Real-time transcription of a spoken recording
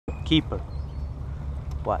Keeper.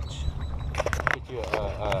 Watch. Get you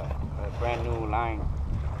a brand new line.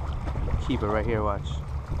 Keeper right here, watch.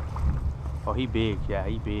 Oh, he big. Yeah,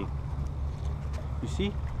 he big. You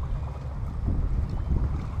see?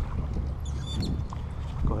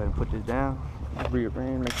 Go ahead and put this down. Bring it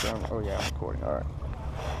in, make sure oh yeah, I'm recording. Alright.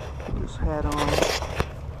 Put this hat on.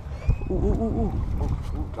 Ooh, ooh, ooh, ooh.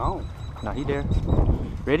 Ooh, gone. Nah, he there.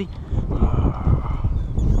 Ready?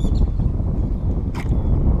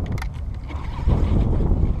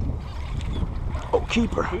 Oh,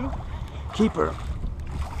 keeper. Keeper.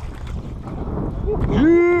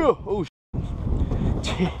 Yeah! Oh,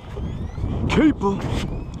 shit. Keeper.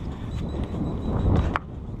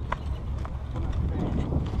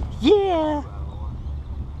 Yeah!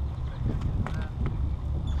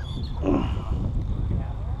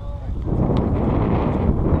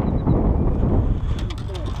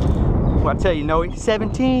 Well, I tell you, Noe,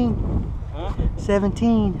 17. Huh?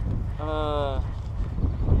 17.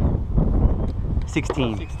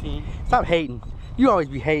 16. 16. Stop hating. You always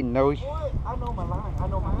be hating, Noe. Boy, I know my line. I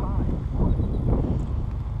know my line.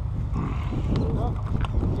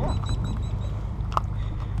 Yeah.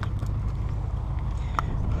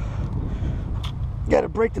 Gotta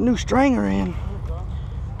break the new stringer in.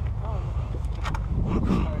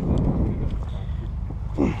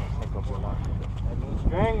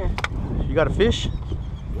 Stringer. You got a fish?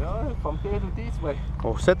 Yeah, from here to this way.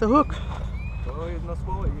 Oh, set the hook. Oh, it's not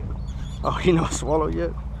swallowed yet. Oh, you know swallow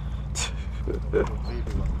yet?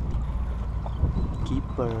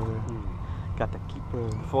 Keeper. Got the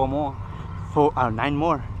keeper. 4 more. 9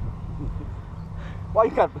 more. Why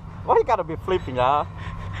you gotta be flipping, huh?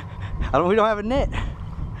 We don't have a net.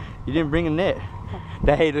 You didn't bring a net.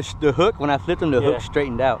 Hey, the hook, when I flipped him, the hook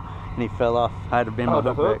straightened out and he fell off. I had to bend my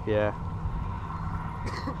hook back. Yeah.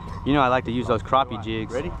 You know I like to use those crappie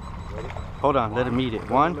jigs. Ready? Hold on, let him eat it.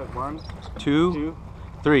 1, 2,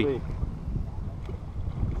 3.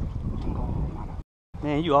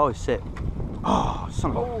 Man, you always set. Oh,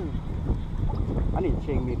 son of a... I need to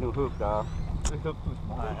change me a new hook, dog.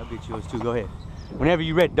 Alright, I'll get yours too. Go ahead. Whenever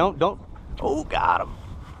you're ready. Don't. Oh, got him.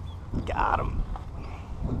 Got him.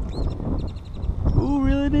 Ooh,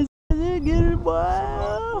 really? This is get it,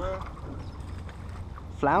 boy.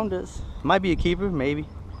 Flounders. Might be a keeper, maybe.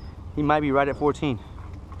 He might be right at 14.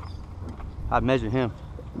 I've measured him.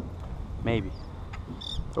 Maybe.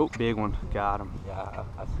 Oh, big one. Got him. Yeah,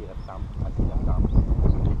 I see that thumb. I see that thumb.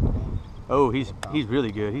 Oh, he's really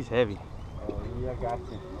good. He's heavy. Oh, yeah, I got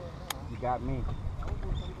you. You got me.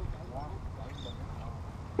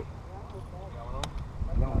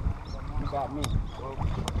 No, you got me.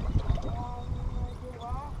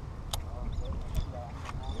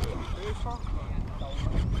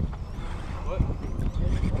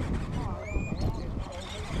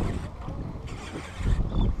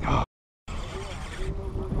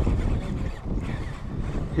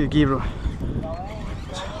 Here, give him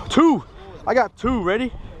 2. I got 2.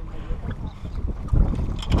 Ready?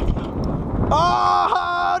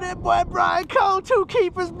 Oh, that boy Brian Cole, 2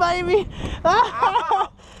 keepers, baby.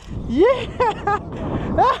 Yeah.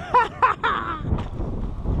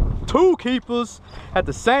 2 keepers at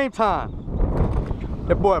the same time.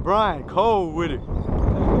 That boy Brian Cole with it.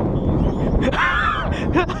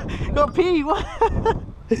 Go pee. What?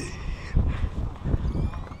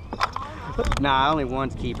 Nah, only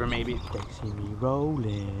one's keeper, maybe. They see me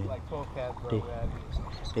rolling.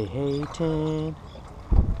 They hating.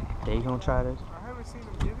 They gonna try to. I haven't seen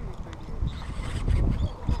him get anything.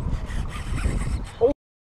 Oh.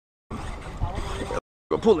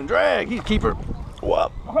 Go pull and drag. He's keeper.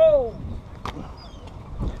 Whoop. Oh.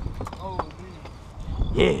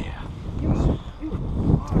 Yeah.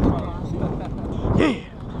 Yeah.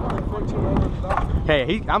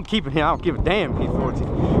 Hey, I'm keeping him. I don't give a damn. He's 14.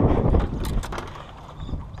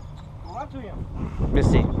 Let's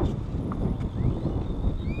see. 14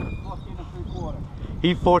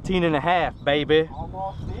 He's 14 and a half, baby.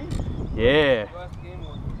 Almost in. Yeah.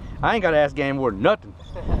 I ain't got to ask game warden nothing.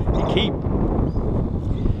 He keep.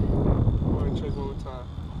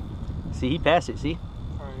 See, he passed it, see?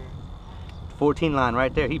 14 line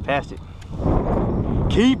right there, he passed it.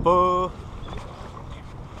 Keeper.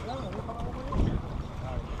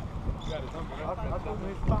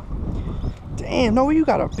 Damn, no, you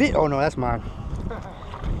got a bit. Oh no, that's mine.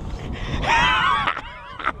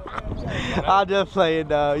 I'm just playing,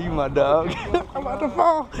 dog. You my dog. I'm about to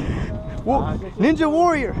fall. Whoa. Ninja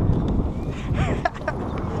Warrior.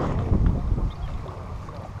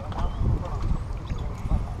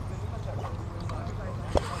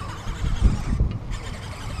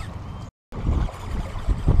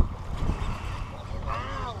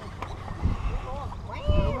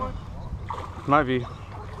 Might be.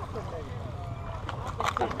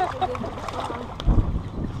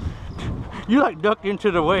 You like ducked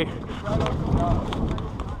into the way.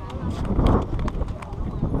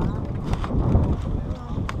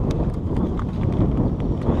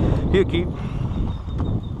 He'll keep.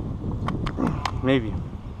 Maybe.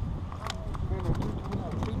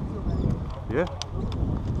 Yeah.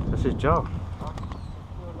 That's his job. I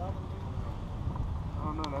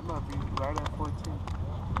don't know, that might be right at 14.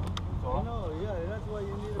 I know, yeah, that's why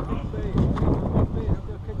you need a big bait.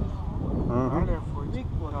 Right at 14.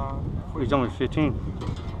 He's only 15.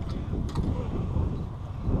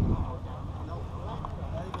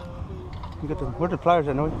 You got the, where's the pliers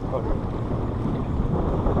I know? Oh.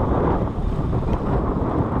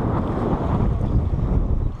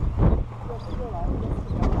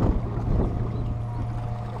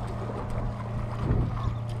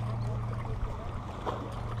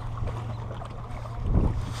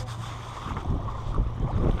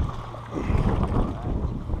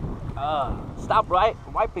 Stop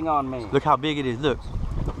wiping on me. Look how big it is, look.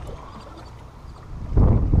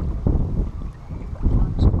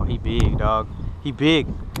 Oh, he big, dog. He big.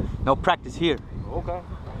 No practice here. Okay.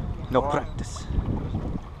 No practice.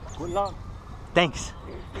 Good luck. Thanks.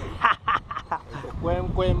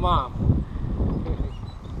 When mom.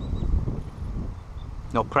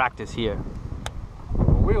 No practice here.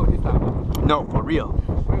 Real this time. No, for real.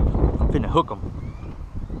 I'm finna hook him.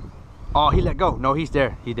 Oh, he let go. No, he's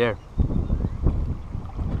there. He's there.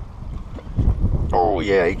 Oh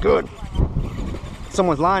yeah, he good.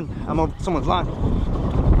 Someone's line. I'm on someone's line.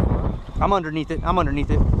 I'm underneath it. I'm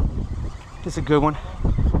underneath it. This is a good one.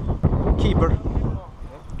 Keeper.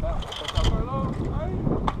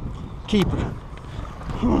 Keeper.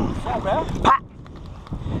 Pop.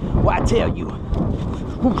 What I tell you?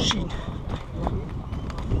 Oh shit.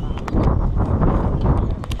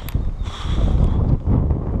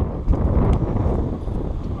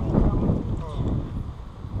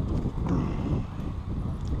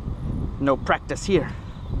 No practice here.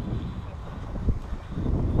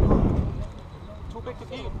 Too big to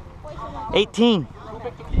keep. 18. Too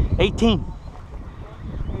big to keep. 18. 18?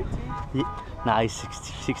 Yeah. Nah, he's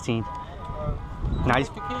 16. Nah, he's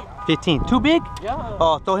To keep. 15. Too big? Yeah.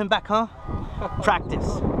 Oh, throw him back, huh? Practice.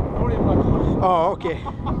 Don't even like. Oh, okay.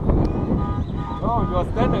 Oh, your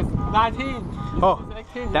standard is 19. Oh,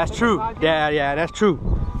 that's true. Yeah, that's true.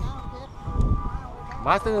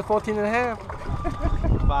 My standard is 14 and a half.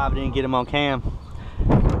 5 didn't get him on cam. He's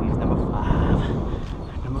number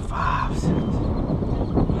 5. Number 5.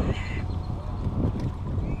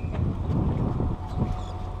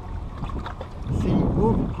 See,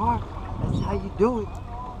 moving hard. That's how you do it.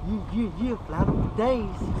 You flounder for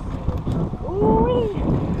days. Ooh-wee.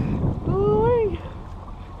 Ooh-wee.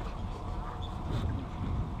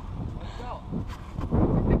 Let's go.